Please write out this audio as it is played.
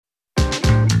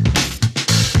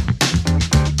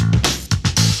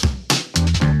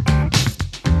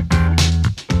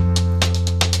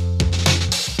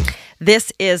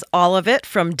This is All of It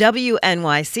from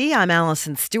WNYC. I'm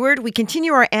Allison Stewart. We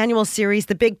continue our annual series,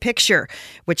 The Big Picture,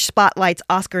 which spotlights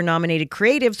Oscar-nominated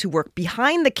creatives who work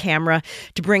behind the camera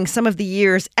to bring some of the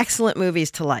year's excellent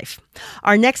movies to life.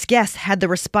 Our next guest had the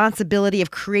responsibility of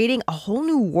creating a whole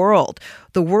new world,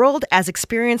 the world as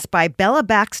experienced by Bella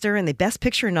Baxter and the Best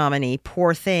Picture nominee,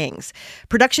 Poor Things.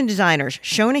 Production designers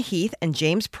Shona Heath and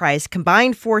James Price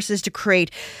combined forces to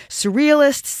create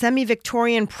surrealist,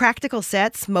 semi-Victorian practical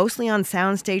sets, mostly on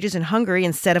sound stages in Hungary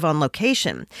instead of on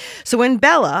location. So when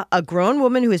Bella, a grown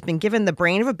woman who has been given the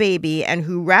brain of a baby and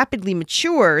who rapidly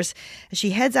matures, as she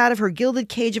heads out of her gilded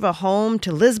cage of a home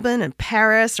to Lisbon and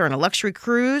Paris or on a luxury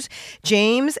cruise,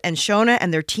 James and Shona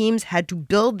and their teams had to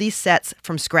build these sets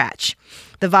from scratch.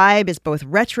 The vibe is both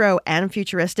retro and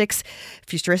futuristic,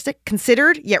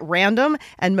 considered yet random,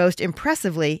 and most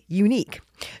impressively unique.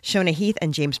 Shona Heath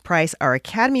and James Price are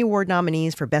Academy Award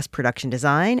nominees for Best Production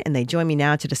Design, and they join me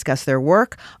now to discuss their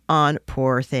work on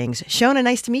Poor Things. Shona,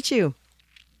 nice to meet you.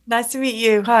 Nice to meet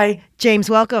you. Hi. James,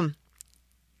 welcome.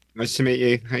 Nice to meet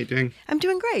you. How you doing? I'm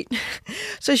doing great.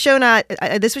 So, Shona,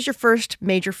 this was your first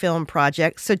major film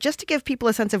project. So just to give people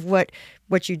a sense of what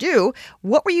you do,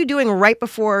 what were you doing right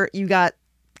before you got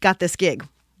this gig?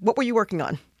 What were you working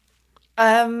on?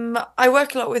 I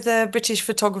work a lot with a British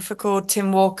photographer called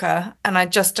Tim Walker, and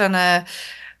I'd just done a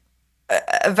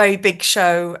very big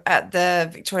show at the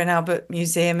Victoria and Albert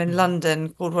Museum in London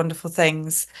called Wonderful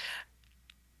Things,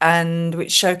 and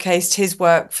which showcased his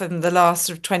work from the last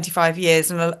sort of 25 years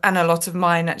and a lot of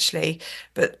mine, actually.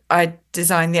 But I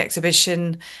designed the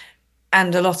exhibition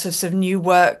and a lot of sort of new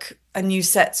work and new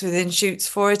sets within shoots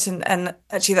for it. And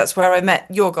actually, that's where I met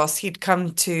Yorgos. He'd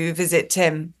come to visit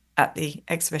Tim at the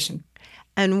exhibition.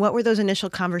 And what were those initial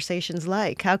conversations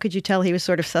like? How could you tell he was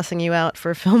sort of sussing you out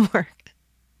for film work?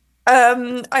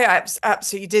 I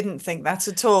absolutely didn't think that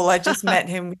at all. I just met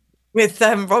him with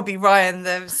Robbie Ryan,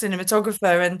 the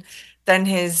cinematographer, and then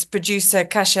his producer,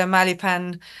 Kasia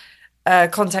Malipan,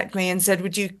 contacted me and said,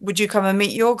 would you come and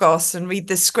meet Yorgos and read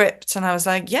the script? And I was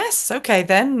like, yes, okay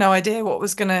then. No idea what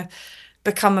was going to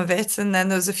become of it. And then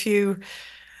there was a few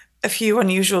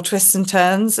unusual twists and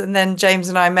turns. And then James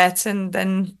and I met, and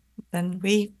then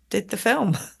we did the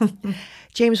film.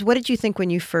 James, what did you think when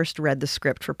you first read the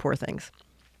script for Poor Things?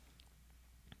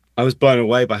 I was blown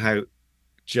away by how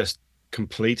just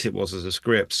complete it was as a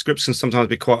script. Scripts can sometimes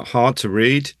be quite hard to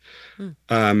read.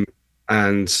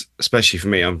 And especially for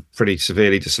me, I'm pretty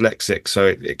severely dyslexic, so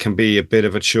it can be a bit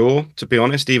of a chore, to be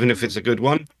honest, even if it's a good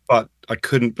one. But I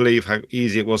couldn't believe how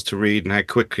easy it was to read and how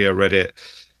quickly I read it.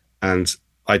 And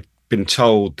I'd been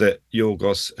told that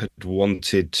Yorgos had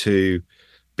wanted to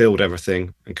build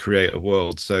everything and create a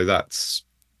world. So that's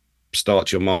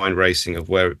starts your mind racing of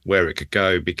where it could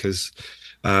go, because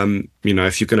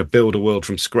if you're going to build a world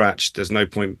from scratch, there's no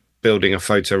point building a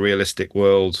photorealistic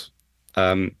world,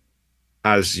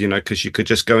 because you could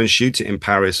just go and shoot it in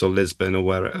Paris or Lisbon or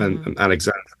where and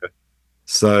Alexandria.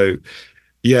 So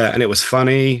yeah, and it was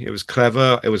funny, it was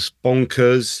clever, it was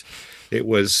bonkers, it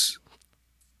was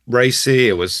racy,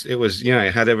 it was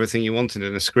it had everything you wanted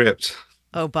in a script.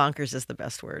 Oh, bonkers is the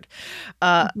best word.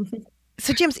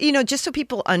 So James, just so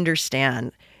people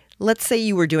understand, let's say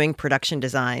you were doing production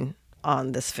design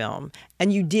on this film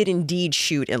and you did indeed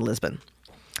shoot in Lisbon.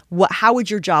 How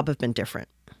would your job have been different?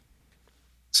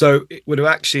 So it would have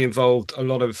actually involved a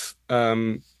lot of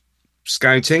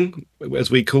scouting, as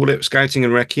we call it, scouting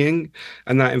and recceing,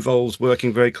 and that involves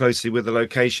working very closely with the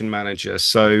location manager.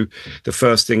 So the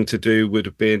first thing to do would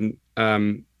have been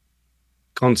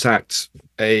contact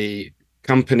a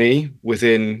company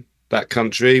within that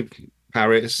country,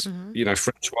 Paris,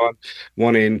 French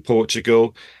one in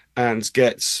Portugal, and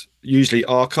get usually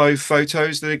archive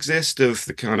photos that exist of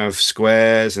the kind of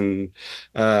squares and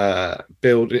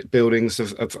buildings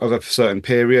of a certain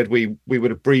period. We would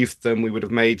have briefed them. We would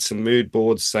have made some mood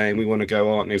boards saying we want to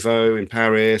go Art Nouveau in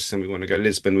Paris and we want to go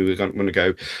Lisbon. We want to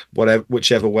go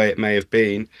whichever way it may have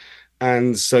been.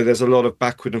 And so there's a lot of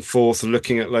backward and forth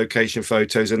looking at location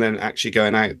photos and then actually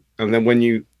going out. And then when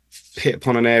you hit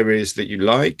upon an areas that you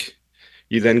like,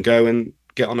 you then go and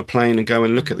get on a plane and go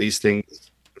and look at these things,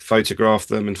 photograph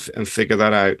them and figure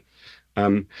that out.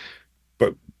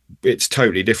 But it's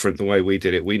totally different the way we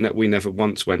did it. We never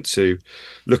once went to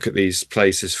look at these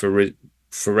places for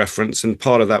reference. And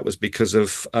part of that was because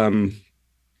of lockdown.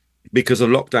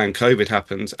 COVID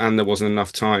happened and there wasn't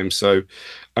enough time. So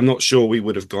I'm not sure we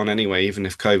would have gone anyway, even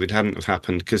if COVID hadn't have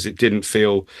happened, because it didn't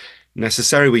feel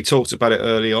necessary. We talked about it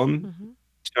early on,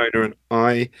 Shona and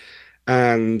I,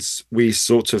 and we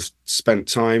sort of spent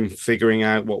time figuring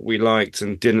out what we liked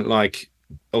and didn't like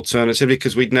alternatively,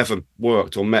 because we'd never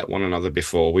worked or met one another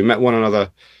before. We met one another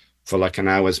for like an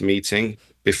hour's meeting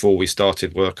before we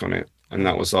started work on it, and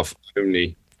that was off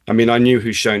only. I mean, I knew who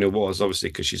Shona was, obviously,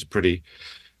 because she's a pretty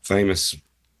famous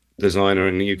designer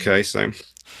in the UK. So,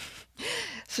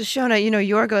 Shona,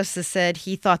 Yorgos has said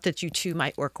he thought that you two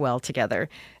might work well together.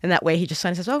 And that way he just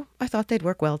kind of says, oh, I thought they'd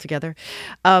work well together.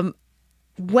 Do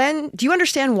you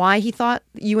understand why he thought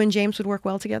you and James would work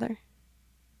well together?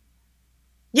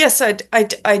 Yes, I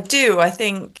do. I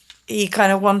think he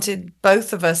kind of wanted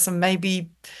both of us, and maybe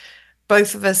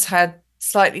both of us had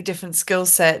slightly different skill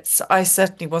sets. I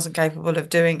certainly wasn't capable of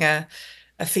doing a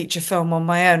feature film on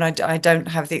my own. I don't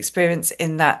have the experience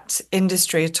in that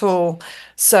industry at all.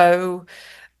 So,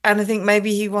 and I think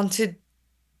maybe he wanted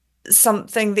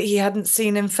something that he hadn't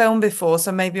seen in film before.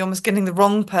 So maybe almost getting the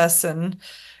wrong person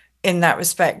in that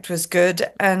respect was good.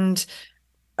 And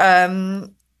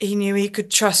he knew he could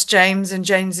trust James and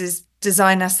James's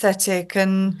design aesthetic.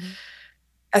 And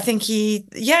I think he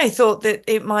thought that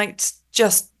it might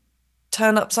just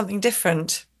turn up something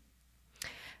different.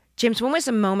 James, when was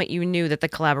the moment you knew that the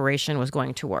collaboration was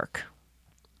going to work?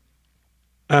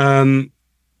 I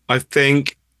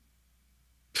think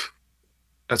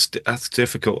that's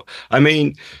difficult. I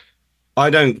mean, I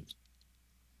don't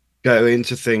go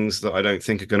into things that I don't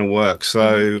think are going to work.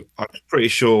 So I'm pretty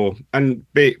sure, and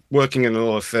working in a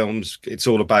lot of films, it's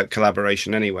all about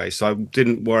collaboration anyway. So it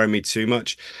didn't worry me too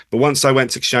much. But once I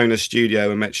went to Shona's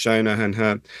studio and met Shona and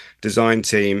her design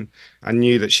team, I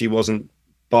knew that she wasn't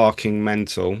barking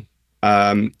mental,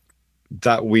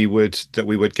 that we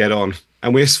would get on.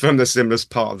 And we're from the similar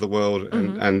part of the world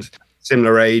and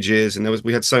similar ages, and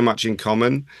we had so much in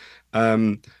common.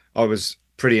 I was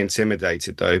pretty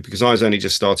intimidated though, because I was only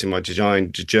just starting my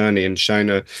design journey, and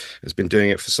Shona has been doing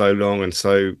it for so long and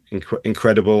so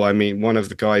incredible. I mean, one of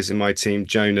the guys in my team,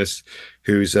 Jonas,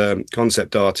 who's a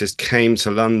concept artist, came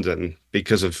to London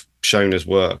because of Shona's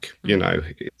work. You know,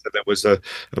 there was a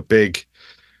big,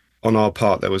 on our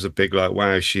part, there was a big like,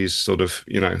 wow, she's sort of,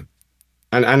 you know,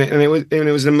 and it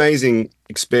was an amazing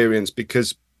experience,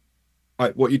 because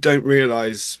what you don't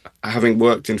realize, having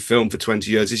worked in film for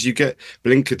 20 years, is you get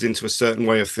blinkered into a certain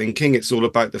way of thinking. It's all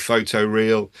about the photo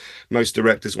reel. Most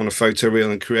directors want a photo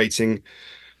reel and creating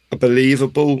a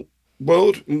believable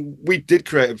world. We did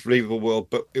create a believable world,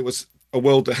 but it was a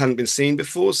world that hadn't been seen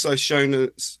before. So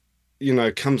Shona, you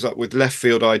know, comes up with left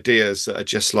field ideas that are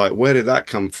just like, where did that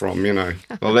come from? You know,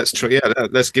 well, let's try. Yeah,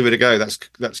 let's give it a go.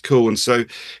 That's cool. And so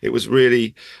it was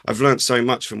really, I've learned so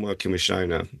much from working with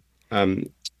Shona.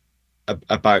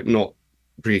 About not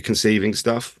preconceiving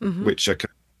stuff, which I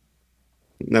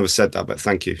never said that, but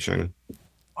thank you, Shona.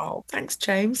 Oh, thanks,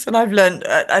 James. And I've learned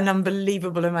an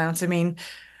unbelievable amount. I mean,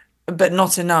 but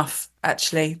not enough,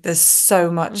 actually. There's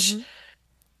so much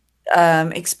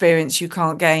experience you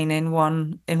can't gain in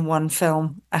one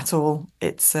film at all.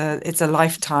 It's a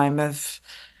lifetime of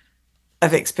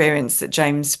experience that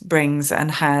James brings and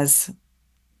has.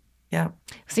 Yeah.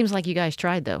 Seems like you guys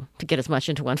tried, though, to get as much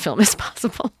into one film as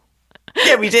possible.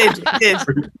 Yeah, we did.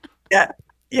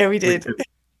 Yeah, we did.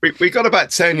 We got about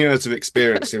 10 years of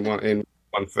experience in one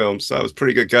film, so it was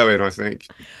pretty good going, I think.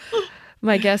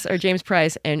 My guests are James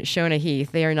Price and Shona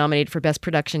Heath. They are nominated for Best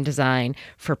Production Design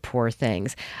for Poor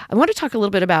Things. I want to talk a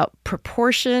little bit about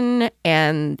proportion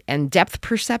and depth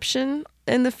perception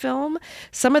in the film.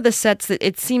 Some of the sets, that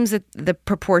it seems that the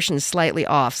proportion is slightly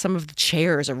off. Some of the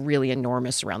chairs are really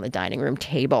enormous around the dining room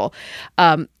table.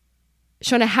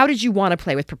 Shona, how did you want to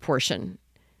play with proportion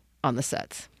on the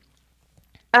sets?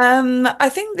 I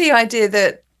think the idea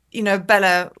that, you know,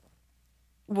 Bella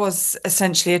was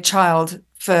essentially a child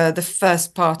for the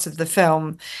first part of the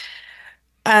film,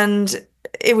 and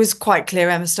it was quite clear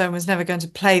Emma Stone was never going to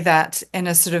play that in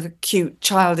a sort of cute,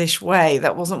 childish way.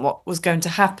 That wasn't what was going to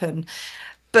happen.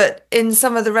 But in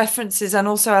some of the references, and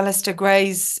also Alistair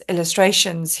Gray's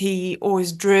illustrations, he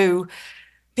always drew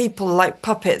people like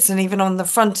puppets. And even on the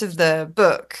front of the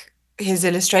book, his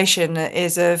illustration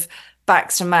is of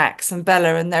Baxter, Max and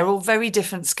Bella, and they're all very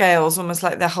different scales, almost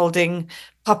like they're holding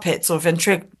puppets or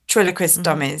ventriloquist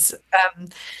dummies.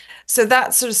 So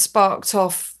that sort of sparked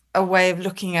off a way of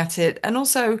looking at it. And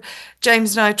also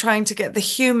James and I trying to get the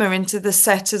humor into the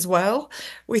set as well.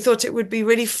 We thought it would be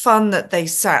really fun that they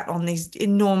sat on these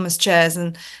enormous chairs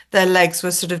and their legs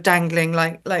were sort of dangling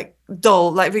like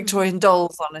Victorian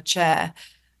dolls on a chair.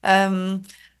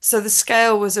 So the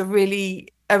scale was a really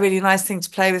nice thing to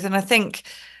play with. And I think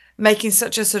making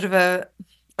such a sort of a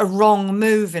wrong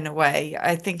move in a way,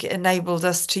 I think it enabled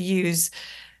us to use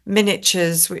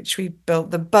miniatures, which we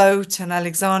built the boat and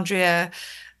Alexandria,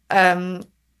 and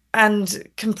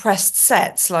compressed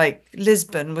sets like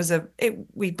Lisbon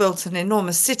we built an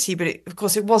enormous city, but of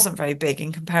course it wasn't very big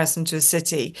in comparison to a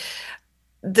city.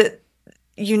 that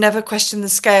you never question the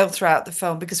scale throughout the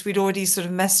film because we'd already sort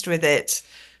of messed with it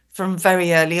from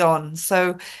very early on.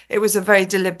 So it was a very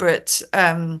deliberate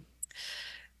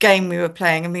game we were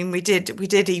playing. I mean, we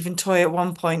did even toy at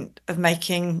one point of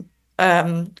making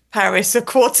Paris a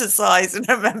quarter size, and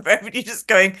I remember everybody just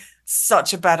going,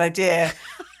 "Such a bad idea."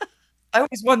 I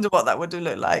always wonder what that would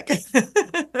look like.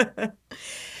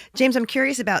 James, I'm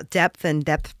curious about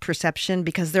depth perception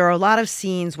because there are a lot of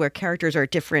scenes where characters are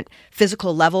at different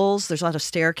physical levels. There's a lot of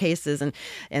staircases,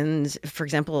 and for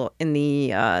example, in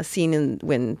the scene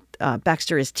when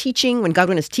Baxter is teaching, when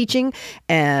Godwin is teaching,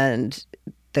 and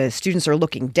the students are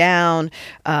looking down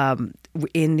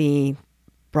in the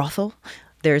brothel.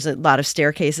 There's a lot of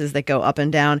staircases that go up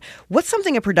and down. What's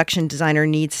something a production designer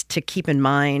needs to keep in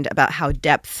mind about how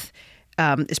depth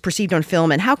is perceived on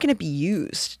film, and how can it be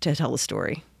used to tell a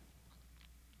story?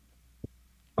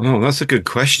 Oh, that's a good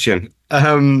question.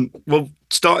 Well,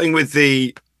 starting with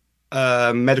the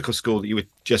medical school that you were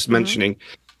just mentioning,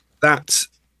 that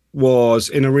was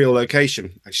in a real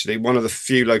location. Actually, one of the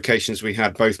few locations we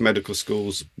had. Both medical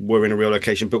schools were in a real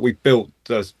location, but we built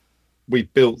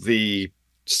the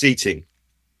seating.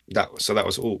 That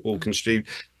was all construed,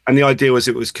 and the idea was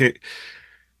it was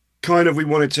kind of we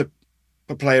wanted to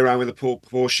play around with the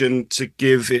proportion to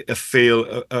give it a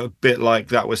feel a bit like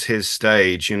that was his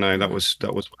stage. That was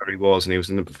where he was, and he was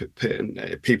in the pit,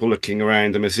 and people looking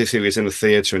around him as if he was in a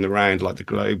theatre in the round, like the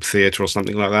Globe Theatre or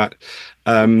something like that.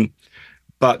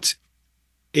 But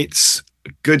it's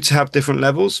good to have different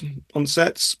levels on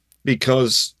sets,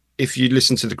 because if you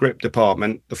listen to the grip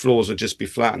department, the floors would just be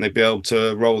flat and they'd be able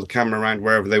to roll the camera around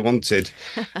wherever they wanted.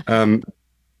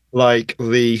 Like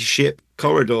the ship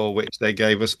corridor, which they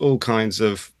gave us all kinds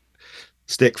of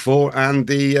stick for, and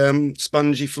the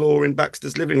spongy floor in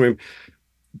Baxter's living room,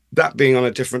 that being on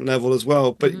a different level as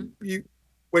well. But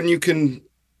when you can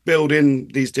build in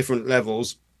these different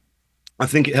levels, I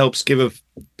think it helps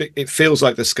it feels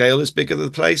like the scale is bigger of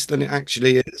the place than it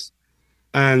actually is.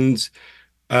 And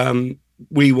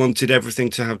we wanted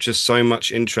everything to have just so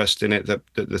much interest in it that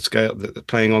the scale, that the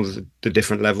playing on the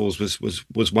different levels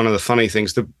was one of the funny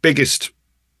things. The biggest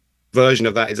version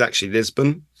of that is actually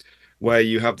Lisbon, where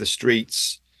you have the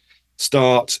streets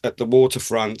start at the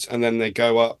waterfront and then they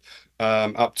go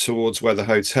up towards where the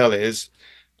hotel is,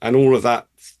 and all of that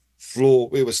floor.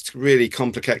 It was really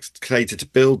complicated to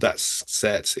build that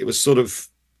set.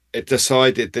 It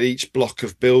decided that each block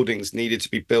of buildings needed to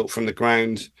be built from the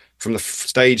ground, from the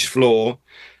stage floor,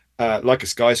 like a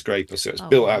skyscraper. So it's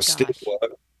built out of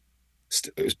steelwork.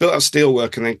 It was built out of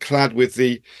steelwork and then clad with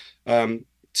the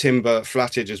timber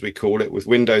flattage, as we call it, with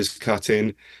windows cut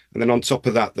in, and then on top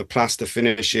of that, the plaster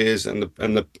finishes and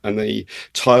the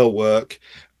tile work,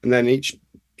 and then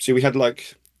we had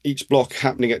like each block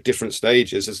happening at different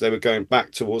stages as they were going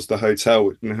back towards the hotel,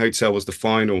 and the hotel was the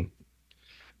final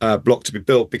block to be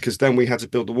built, because then we had to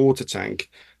build the water tank,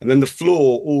 and then the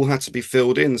floor all had to be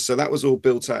filled in. So that was all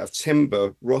built out of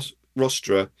timber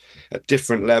rostra at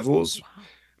different levels. Wow.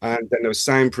 And then there was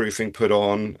soundproofing put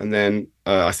on, and then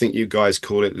I think you guys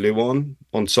call it Luon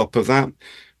on top of that.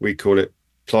 We call it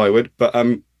plywood, but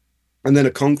and then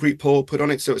a concrete pour put on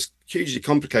it. So it's hugely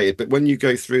complicated. But when you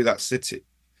go through that city,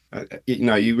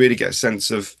 you really get a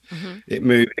sense of it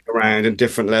moving around in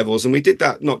different levels. And we did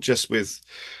that not just with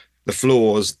the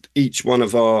floors. Each one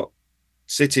of our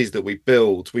cities that we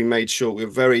build, we made sure we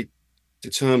were very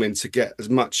determined to get as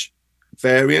much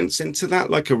variance into that,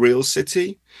 like a real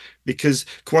city, because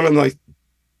one of the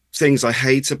things I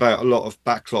hate about a lot of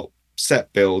backlot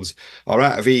set builds are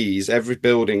out of ease. Every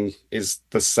building is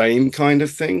the same kind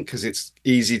of thing because it's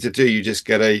easy to do. You just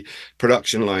get a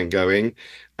production line going,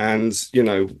 and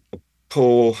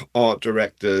poor art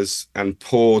directors and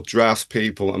poor draft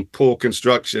people and poor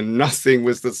construction, nothing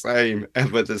was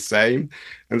ever the same.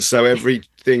 And so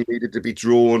everything needed to be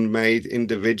drawn, made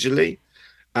individually.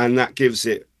 And that gives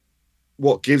it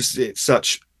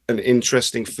such an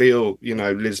interesting feel,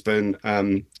 Lisbon,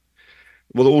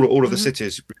 all of the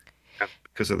cities,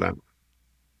 because of that.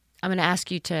 I'm going to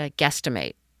ask you to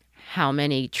guesstimate how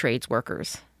many trades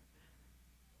workers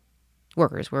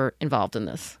were involved in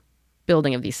this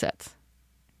building of these sets.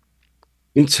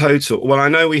 In total, well, I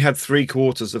know we had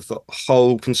 3/4 of the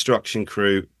whole construction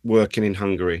crew working in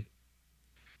Hungary,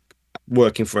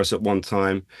 working for us at one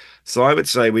time. So I would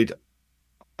say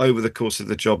over the course of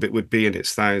the job, it would be in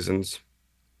its thousands.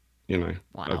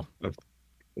 Wow.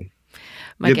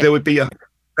 There would be a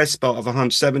best part of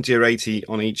 170 or 80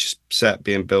 on each set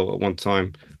being built at one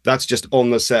time. That's just on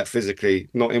the set physically,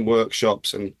 not in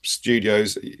workshops and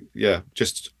studios. Yeah.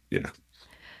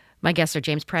 My guests are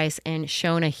James Price and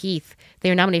Shona Heath. They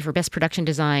are nominated for Best Production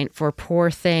Design for Poor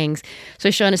Things. So,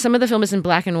 Shona, some of the film is in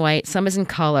black and white, some is in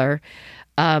color.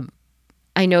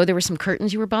 I know there were some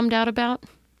curtains you were bummed out about.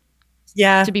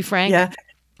 Yeah. To be frank. Yeah.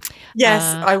 Yes,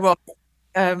 I was.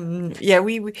 Yeah,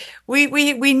 we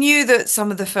knew that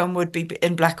some of the film would be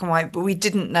in black and white, but we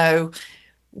didn't know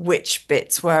which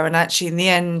bits were. And actually, in the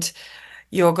end,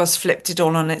 Yorgos flipped it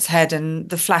all on its head, and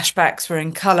the flashbacks were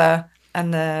in color,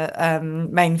 and the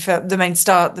main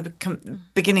star at the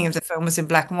beginning of the film was in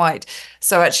black and white.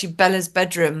 So actually, Bella's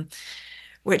bedroom,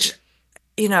 which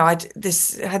had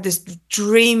this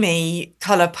dreamy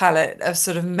color palette of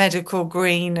sort of medical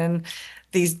green and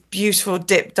these beautiful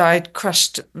dip-dyed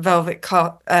crushed velvet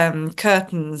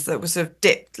curtains that were sort of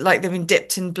dipped, like they've been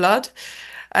dipped in blood.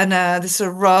 And this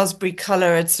sort of raspberry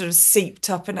color had sort of seeped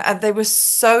up, and they were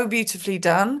so beautifully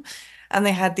done. And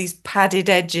they had these padded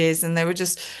edges, and they were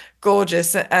just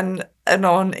gorgeous. And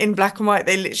in black and white,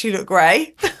 they literally look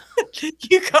grey.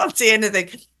 You can't see anything.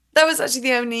 That was actually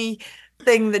the only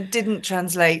thing that didn't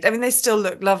translate. I mean, they still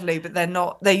look lovely, but they're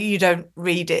not. You don't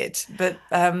read it. But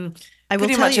I will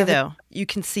tell you though, you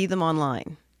can see them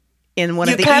online in one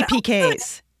of the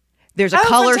EPKs. There's a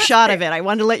color shot of it. I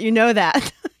wanted to let you know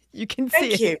that. You can see it.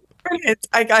 Thank you. Brilliant.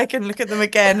 I can look at them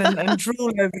again and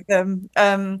drool over them.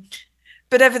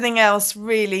 But everything else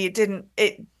really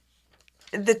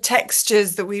the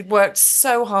textures that we worked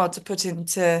so hard to put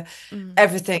into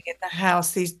everything in the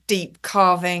house, these deep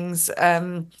carvings,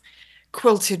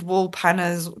 quilted wall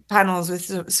panels with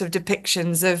sort of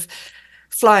depictions of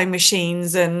flying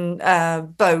machines and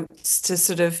boats to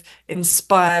sort of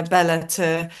inspire Bella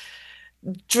to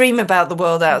dream about the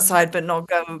world outside but not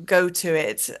go to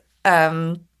it.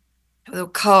 The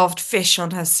carved fish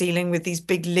on her ceiling with these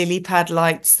big lily pad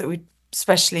lights that we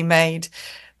specially made.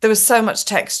 There was so much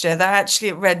texture that actually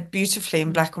it read beautifully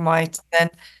in black and white. And then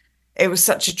it was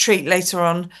such a treat later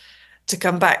on to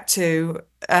come back to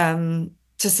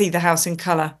see the house in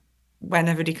colour when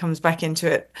everybody comes back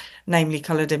into it, namely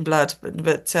coloured in blood.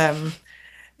 But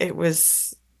it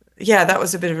was, that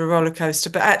was a bit of a roller coaster.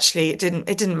 But actually, it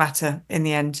didn't matter in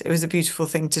the end. It was a beautiful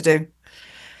thing to do.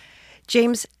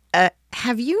 James,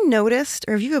 have you noticed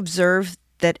or have you observed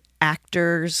that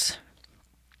actors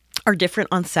are different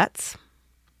on sets,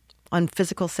 on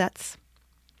physical sets?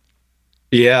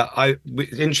 Yeah,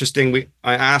 interesting.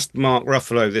 I asked Mark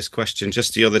Ruffalo this question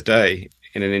just the other day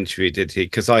in an interview, did he?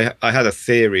 Because I had a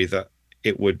theory that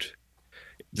it would,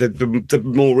 the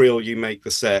more real you make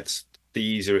the sets, the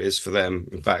easier it is for them.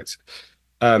 In fact,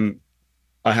 I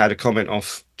had a comment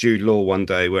off Jude Law one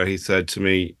day where he said to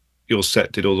me, "Your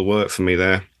set did all the work for me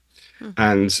there."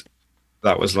 And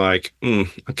that was like,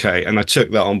 okay. And I took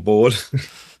that on board.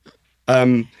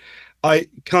 I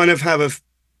kind of have a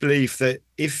belief that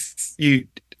if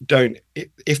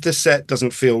the set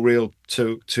doesn't feel real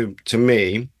to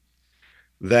me,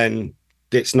 then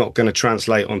it's not going to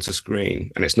translate onto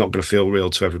screen and it's not going to feel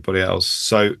real to everybody else.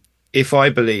 So if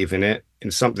I believe in it, in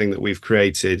something that we've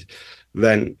created,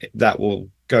 then that will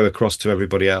go across to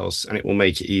everybody else and it will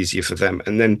make it easier for them.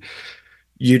 And then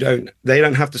they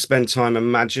don't have to spend time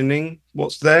imagining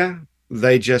what's there.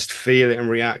 They just feel it and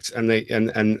react, and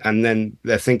then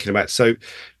they're thinking about it. So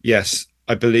yes,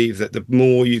 I believe that the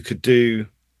more you can do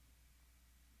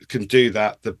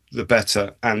that, the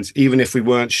better. And even if we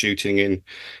weren't shooting in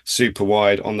super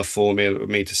wide on the 4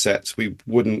 millimeter sets, we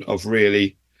wouldn't have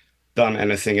really done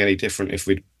anything any different if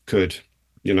we could,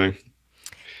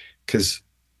 because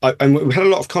and we had a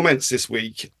lot of comments this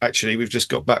week. Actually, we've just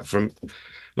got back from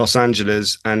Los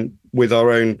Angeles and with our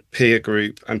own peer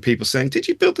group, and people saying, "Did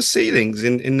you build the ceilings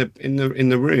in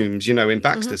the rooms? In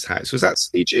Baxter's house? Was that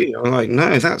CG?" I'm like,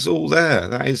 "No, that's all there.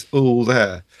 That is all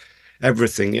there.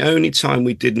 Everything. The only time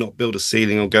we did not build a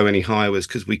ceiling or go any higher was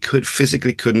because we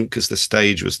physically couldn't, because the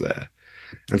stage was there."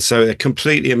 And so they're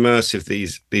completely immersive,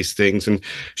 these things. And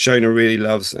Shona really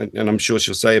loves, and I'm sure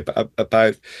she'll say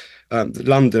about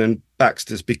London and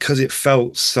Baxter's, because it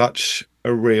felt such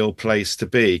a real place to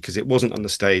be, because it wasn't on the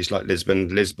stage like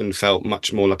Lisbon. Lisbon felt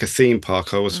much more like a theme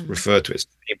park. I always refer to it as a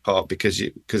theme park because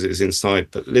it was inside.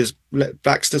 But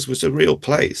Baxter's was a real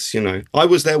place. I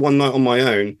was there one night on my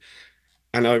own,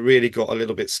 and I really got a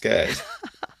little bit scared.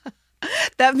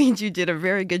 That means you did a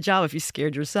very good job if you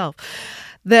scared yourself.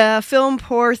 The film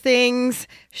Poor Things,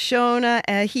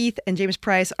 Shona Heath and James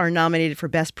Price are nominated for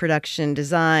Best Production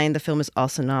Design. The film is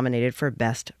also nominated for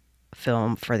Best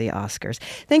Film for the Oscars.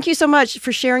 Thank you so much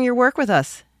for sharing your work with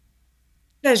us.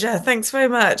 Pleasure. Thanks very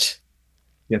much.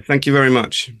 Yeah, thank you very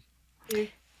much.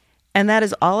 And that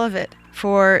is all of it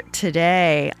for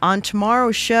today. On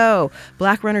tomorrow's show,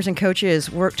 Black runners and coaches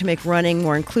work to make running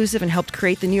more inclusive and helped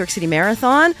create the New York City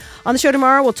Marathon. On the show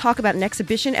tomorrow, we'll talk about an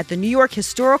exhibition at the New York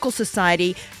Historical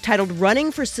Society titled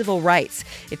Running for Civil Rights.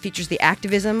 It features the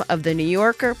activism of the New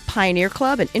Yorker Pioneer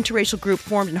Club, an interracial group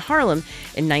formed in Harlem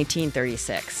in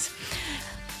 1936.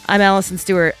 I'm Allison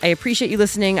Stewart. I appreciate you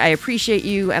listening. I appreciate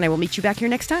you, and I will meet you back here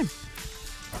next time.